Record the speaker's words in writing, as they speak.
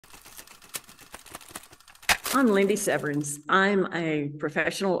I'm Lindy Severns. I'm a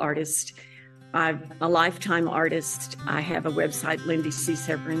professional artist. I'm a lifetime artist. I have a website, Lindy C.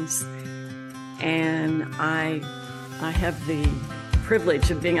 Severns, and I have the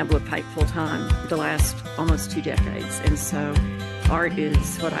privilege of being able to paint full time the last almost 2 decades. And so art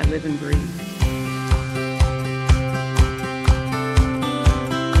is what I live and breathe.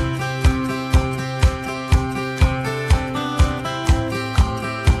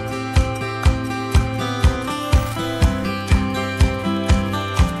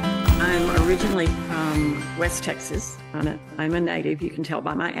 Originally from West Texas. I'm a native, you can tell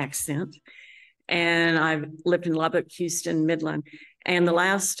by my accent. And I've lived in Lubbock, Houston, Midland. And the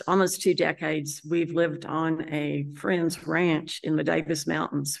last almost 2 decades, we've lived on a friend's ranch in the Davis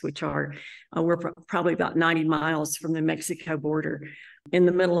Mountains, which are, we're probably about 90 miles from the Mexico border, in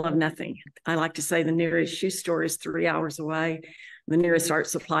the middle of nothing. I like to say the nearest shoe store is 3 hours away. The nearest art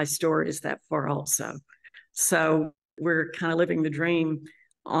supply store is that far also. So we're kind of living the dream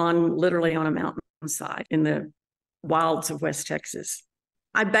literally on a mountainside in the wilds of West Texas.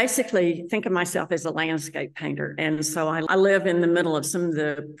 I basically think of myself as a landscape painter. And so I live in the middle of some of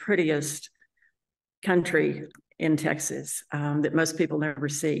the prettiest country in Texas that most people never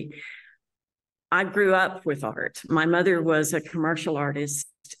see. I grew up with art. My mother was a commercial artist,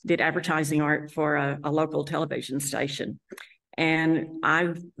 did advertising art for a local television station. And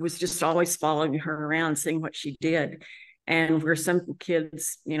I was just always following her around, seeing what she did. And where some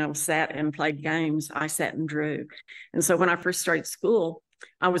kids, sat and played games, I sat and drew. And so when I first started school,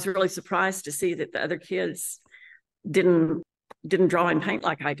 I was really surprised to see that the other kids didn't draw and paint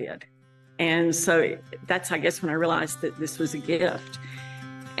like I did. And so that's, I guess, when I realized that this was a gift.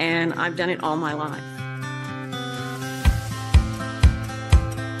 And I've done it all my life.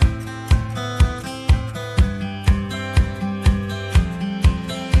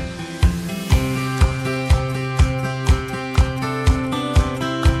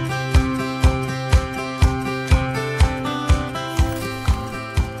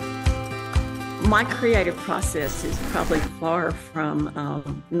 My creative process is probably far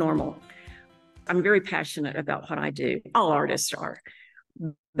from normal. I'm very passionate about what I do. All artists are,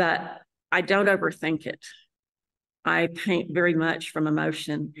 but I don't overthink it. I paint very much from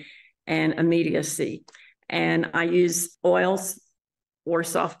emotion and immediacy, and I use oils or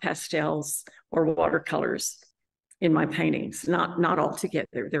soft pastels or watercolors in my paintings, not all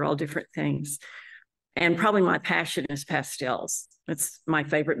together. They're all different things. And probably my passion is pastels. It's my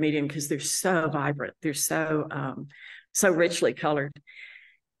favorite medium because they're so vibrant. They're so richly colored.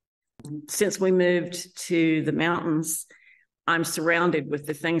 Since we moved to the mountains, I'm surrounded with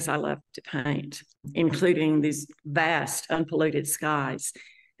the things I love to paint, including these vast, unpolluted skies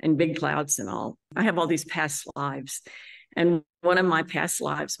and big clouds and all. I have all these past lives. And one of my past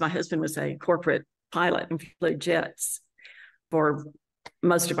lives, my husband was a corporate pilot and flew jets for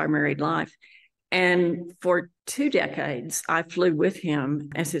most of our married life. And for 2 decades, I flew with him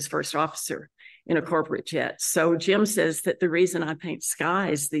as his first officer in a corporate jet. So Jim says that the reason I paint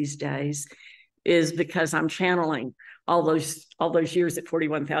skies these days is because I'm channeling all those years at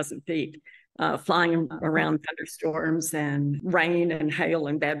 41,000 feet, flying around thunderstorms and rain and hail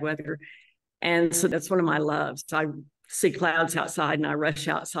and bad weather. And so that's one of my loves. I see clouds outside and I rush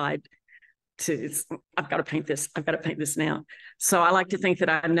outside I've got to paint this. I've got to paint this now. So I like to think that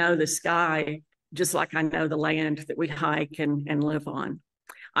I know the sky just like I know the land that we hike and live on.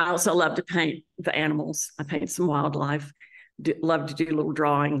 I also love to paint the animals. I paint some wildlife, love to do little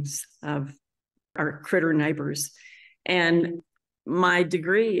drawings of our critter neighbors. And my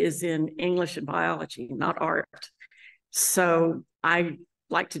degree is in English and biology, not art. So I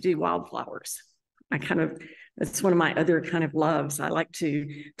like to do wildflowers. It's one of my other kind of loves. I like to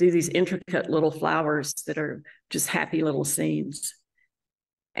do these intricate little flowers that are just happy little scenes.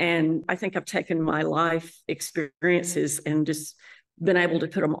 And I think I've taken my life experiences and just been able to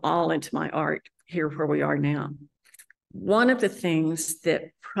put them all into my art here where we are now. One of the things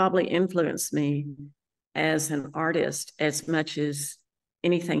that probably influenced me as an artist as much as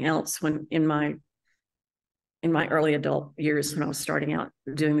anything else when in my early adult years when I was starting out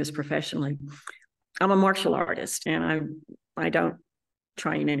doing this professionally, I'm a martial artist and I don't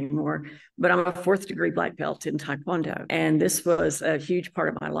train anymore, but I'm a 4th degree black belt in Taekwondo. And this was a huge part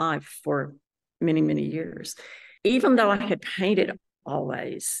of my life for many, many years. Even though I had painted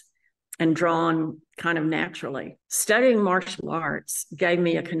always and drawn kind of naturally, studying martial arts gave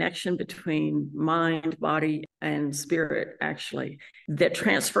me a connection between mind, body, and spirit, actually, that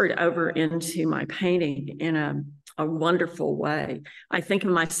transferred over into my painting in a wonderful way. I think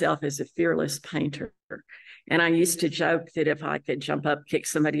of myself as a fearless painter. And I used to joke that if I could jump up, kick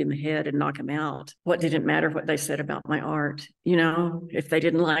somebody in the head and knock them out, what did it matter what they said about my art? You know, if they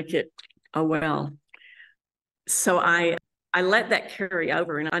didn't like it, oh well. So I let that carry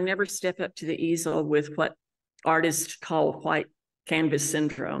over, and I never step up to the easel with what artists call white canvas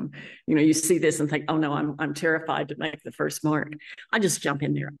syndrome. You know, you see this and think, oh no, I'm terrified to make the first mark. I just jump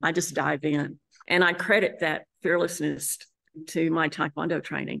in there. I just dive in. And I credit that fearlessness to my Taekwondo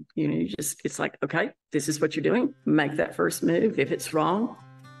training. You know, it's like, okay, this is what you're doing. Make that first move. If it's wrong,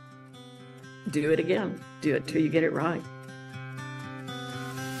 do it again. Do it till you get it right.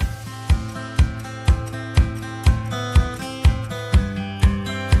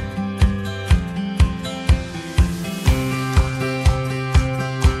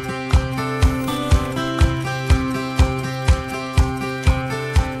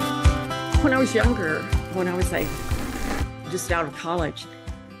 When I was younger, when I was just out of college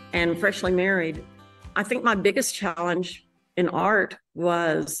and freshly married, I think my biggest challenge in art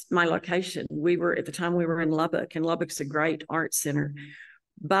was my location. At the time we were in Lubbock, and Lubbock's a great art center,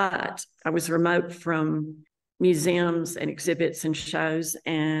 but I was remote from museums and exhibits and shows,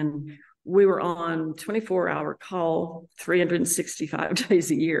 and we were on 24-hour call 365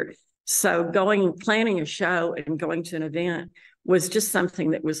 days a year. So planning a show and going to an event was just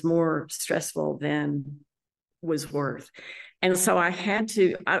something that was more stressful than was worth. And so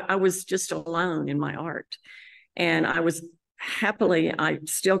I was just alone in my art. And I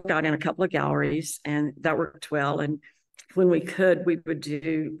still got in a couple of galleries, and that worked well. And when we could, we would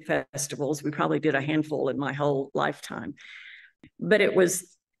do festivals. We probably did a handful in my whole lifetime. But it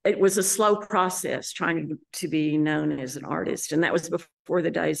was a slow process trying to be known as an artist. And that was before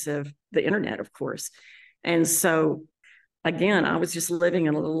the days of the internet, of course. And so again, I was just living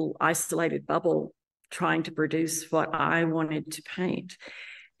in a little isolated bubble trying to produce what I wanted to paint.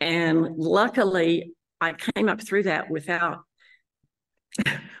 And luckily, I came up through that without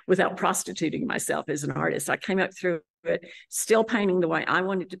prostituting myself as an artist. I came up through it still painting the way I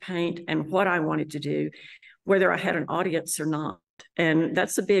wanted to paint and what I wanted to do, whether I had an audience or not. And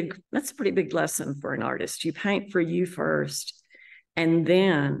that's a pretty big lesson for an artist. You paint for you first, and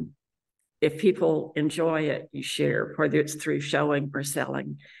then if people enjoy it, you share, whether it's through showing or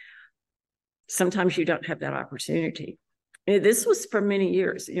selling. Sometimes you don't have that opportunity. This was for many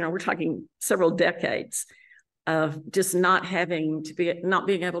years. You know, we're talking several decades of just not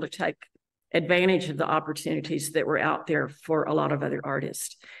being able to take advantage of the opportunities that were out there for a lot of other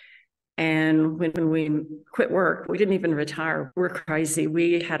artists. And when we quit work, we didn't even retire. We're crazy.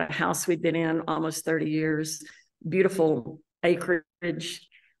 We had a house we'd been in almost 30 years, beautiful acreage.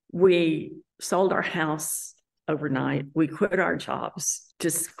 We sold our house overnight. We quit our jobs,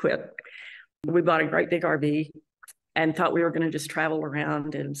 just quit. We bought a great big RV and thought we were going to just travel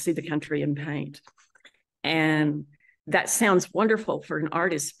around and see the country and paint. And that sounds wonderful for an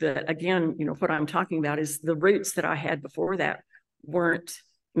artist. But again, you know, what I'm talking about is the roots that I had before that weren't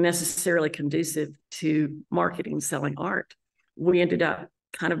necessarily conducive to marketing, selling art. We ended up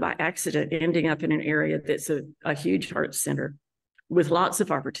kind of by accident ending up in an area that's a huge art center with lots of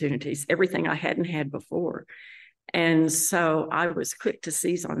opportunities, everything I hadn't had before. And so I was quick to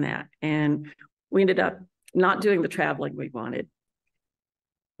seize on that. And we ended up not doing the traveling we wanted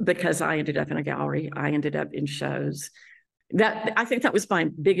because I ended up in a gallery. I ended up in shows. I think that was my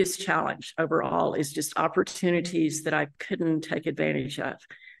biggest challenge overall, is just opportunities that I couldn't take advantage of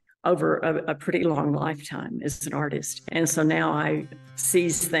over a pretty long lifetime as an artist. And so now I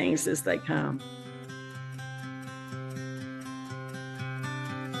seize things as they come.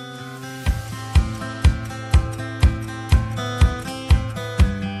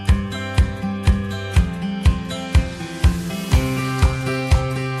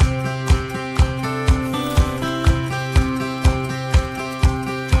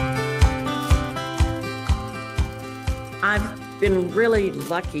 I've been really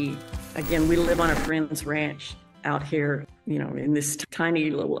lucky. Again, we live on a friend's ranch out here, you know, in this tiny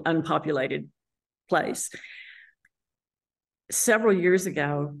little unpopulated place. Several years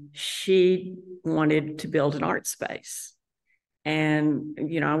ago, she wanted to build an art space. And,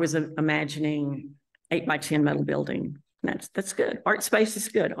 you know, I was imagining 8x10 metal building. That's good. Art space is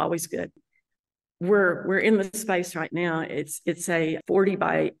good, always good. We're in the space right now. It's a 40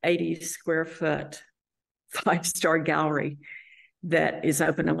 by 80 square foot 5-star gallery that is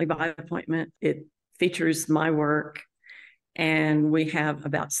open only by appointment. It features my work, and we have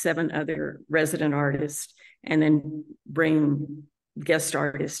about 7 other resident artists, and then bring guest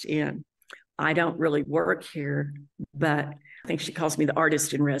artists in. I don't really work here, but I think she calls me the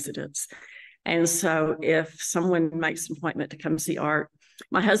artist in residence. And so if someone makes an appointment to come see art,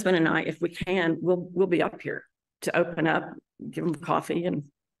 my husband and I, if we can, we'll be up here to open up, give them coffee and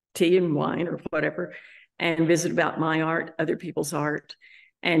tea and wine or whatever, and visit about my art, other people's art,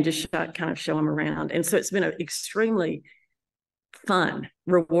 and just kind of show them around. And so it's been an extremely fun,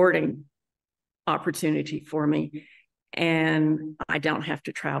 rewarding opportunity for me. And I don't have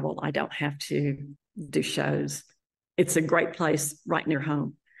to travel. I don't have to do shows. It's a great place right near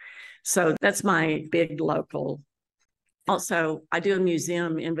home. So that's my big local. Also, I do a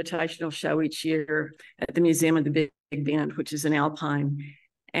museum invitational show each year at the Museum of the Big Bend, which is in Alpine.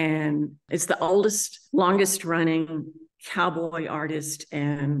 And it's the oldest, longest running cowboy artist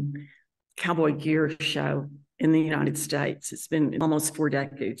and cowboy gear show in the United States. It's been almost 4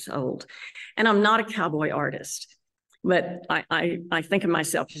 decades old. And I'm not a cowboy artist, but I think of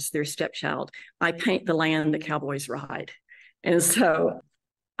myself as their stepchild. I paint the land the cowboys ride. And so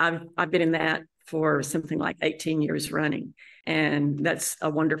I've been in that for something like 18 years running. And that's a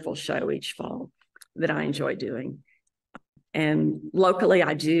wonderful show each fall that I enjoy doing. And locally,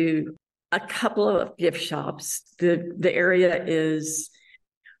 I do a couple of gift shops. The area is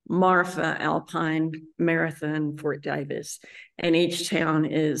Marfa, Alpine, Marathon, Fort Davis, and each town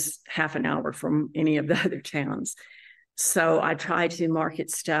is half an hour from any of the other towns. So I try to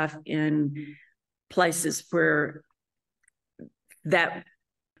market stuff in places where that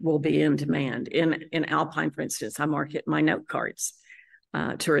will be in demand. In Alpine, for instance, I market my note cards.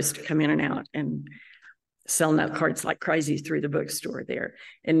 Tourists come in and out and sell note cards like crazy through the bookstore there.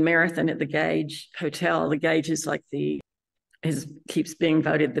 In Marathon at the Gage Hotel, the Gage is like keeps being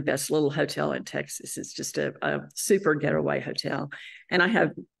voted the best little hotel in Texas. It's just a super getaway hotel. And I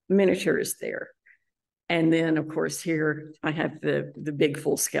have miniatures there. And then, of course, here I have the big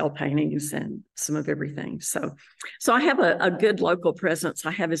full-scale paintings and some of everything. So I have a good local presence.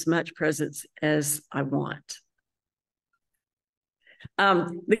 I have as much presence as I want.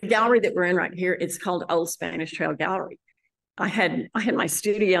 The gallery that we're in right here, it's called Old Spanish Trail Gallery. I had my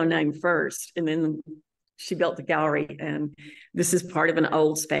studio name first, and then she built the gallery, and this is part of an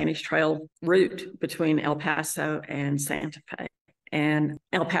old Spanish Trail route between El Paso and Santa Fe, and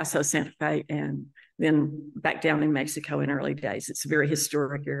El Paso, Santa Fe, and then back down in Mexico in early days. It's a very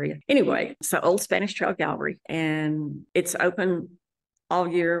historic area. Anyway, so Old Spanish Trail Gallery, and it's open all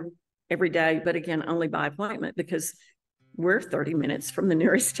year, every day, but again, only by appointment because we're 30 minutes from the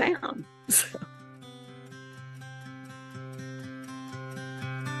nearest town. So.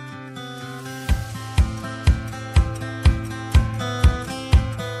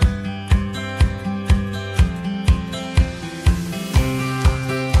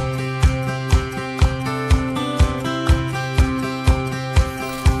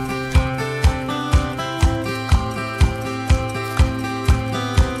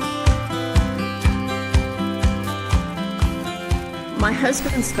 My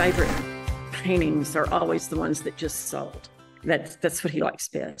husband's favorite paintings are always the ones that just sold. That's what he likes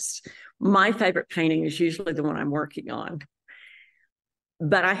best. My favorite painting is usually the one I'm working on.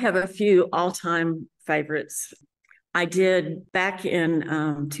 But I have a few all-time favorites. I did back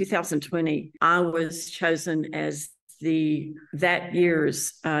in 2020, I was chosen as that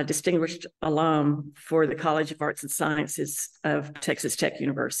year's distinguished alum for the College of Arts and Sciences of Texas Tech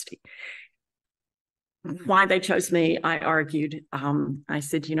University. Why they chose me, I argued. I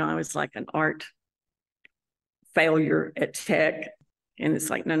said, I was like an art failure at Tech. And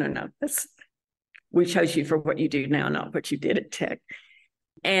it's like, no. We chose you for what you do now, not what you did at Tech.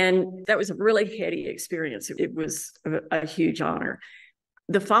 And that was a really heady experience. It was a huge honor.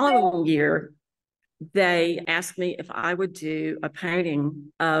 The following year, they asked me if I would do a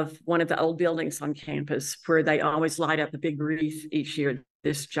painting of one of the old buildings on campus where they always light up a big wreath each year,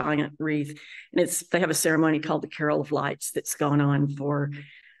 this giant wreath. And they have a ceremony called the Carol of Lights that's gone on for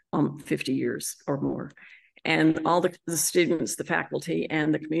 50 years or more. And all the students, the faculty,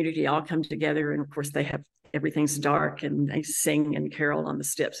 and the community all come together. And of course, everything's dark and they sing and carol on the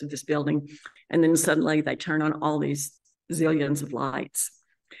steps of this building. And then suddenly they turn on all these zillions of lights.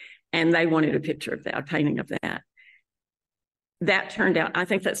 And they wanted a picture of that, a painting of that. That turned out, I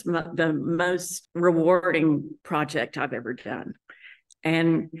think that's the most rewarding project I've ever done.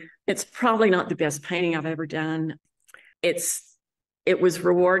 And it's probably not the best painting I've ever done. It was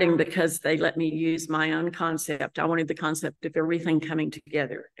rewarding because they let me use my own concept. I wanted the concept of everything coming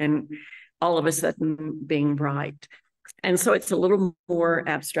together and all of a sudden being bright. And so it's a little more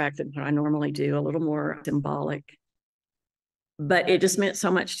abstract than what I normally do, a little more symbolic. But it just meant so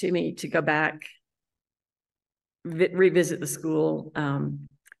much to me to go back, revisit the school,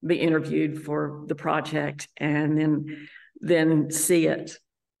 be interviewed for the project, and then see it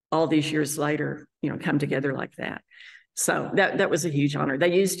all these years later, come together like that. So that was a huge honor.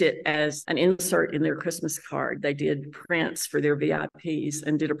 They used it as an insert in their Christmas card. They did prints for their VIPs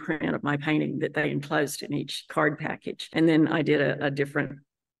and did a print of my painting that they enclosed in each card package. And then I did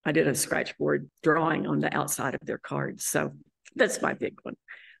a scratchboard drawing on the outside of their cards. So that's my big one.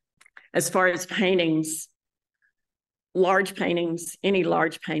 As far as paintings, any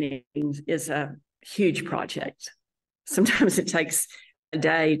large paintings is a huge project. Sometimes it takes a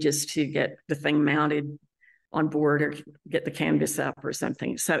day just to get the thing mounted on board or get the canvas up or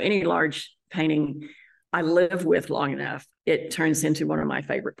something. So any large painting I live with long enough, it turns into one of my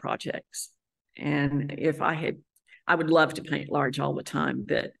favorite projects. And I would love to paint large all the time,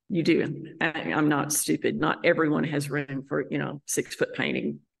 but you do. I'm not stupid. Not everyone has room for, 6-foot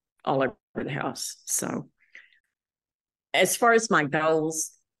painting all over the house. So as far as my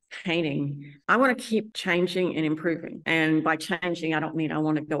goals, painting, I want to keep changing and improving. And by changing, I don't mean I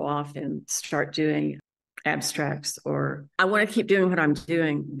want to go off and start doing abstracts, or I want to keep doing what I'm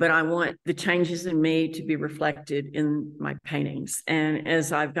doing, but I want the changes in me to be reflected in my paintings. And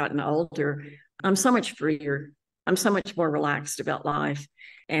as I've gotten older, I'm so much freer. I'm so much more relaxed about life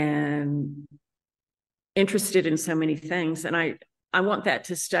and interested in so many things. And I want that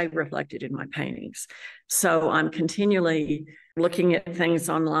to stay reflected in my paintings. So I'm continually looking at things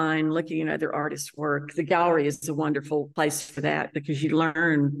online, looking at other artists' work. The gallery is a wonderful place for that because you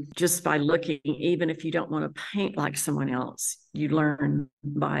learn just by looking, even if you don't want to paint like someone else, you learn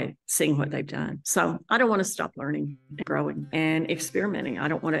by seeing what they've done. So I don't want to stop learning and growing and experimenting. I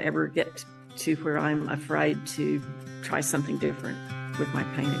don't want to ever get to where I'm afraid to try something different with my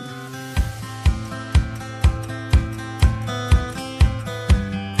painting.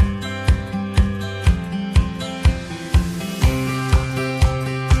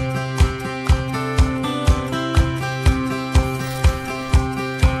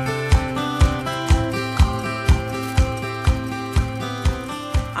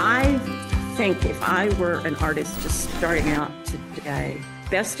 I think if I were an artist just starting out today,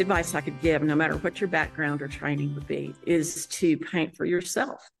 best advice I could give, no matter what your background or training would be, is to paint for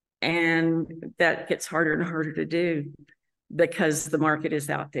yourself. And that gets harder and harder to do because the market is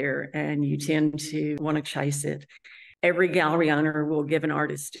out there and you tend to want to chase it. Every gallery owner will give an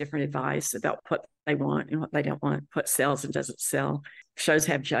artist different advice about what they want and what they don't want, what sells and doesn't sell. Shows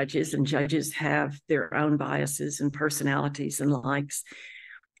have judges, and judges have their own biases and personalities and likes.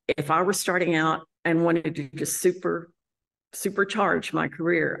 If I were starting out and wanted to just supercharge my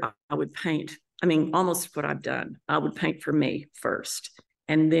career, I would paint. I mean, almost what I've done. I would paint for me first,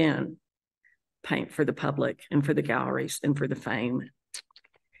 and then paint for the public and for the galleries and for the fame.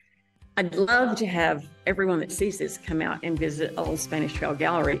 I'd love to have everyone that sees this come out and visit Old Spanish Trail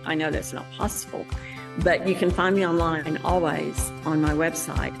Gallery. I know that's not possible, but you can find me online always on my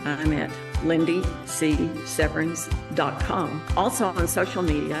website. I'm at lindycseverns.com. Also on social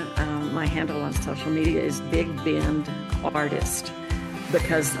media, my handle on social media is Big Bend Artist,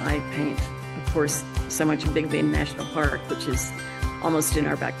 because I paint, of course, so much in Big Bend National Park, which is almost in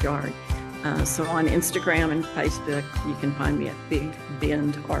our backyard. So on Instagram and Facebook, you can find me at Big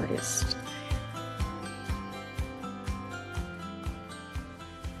Bend Artist.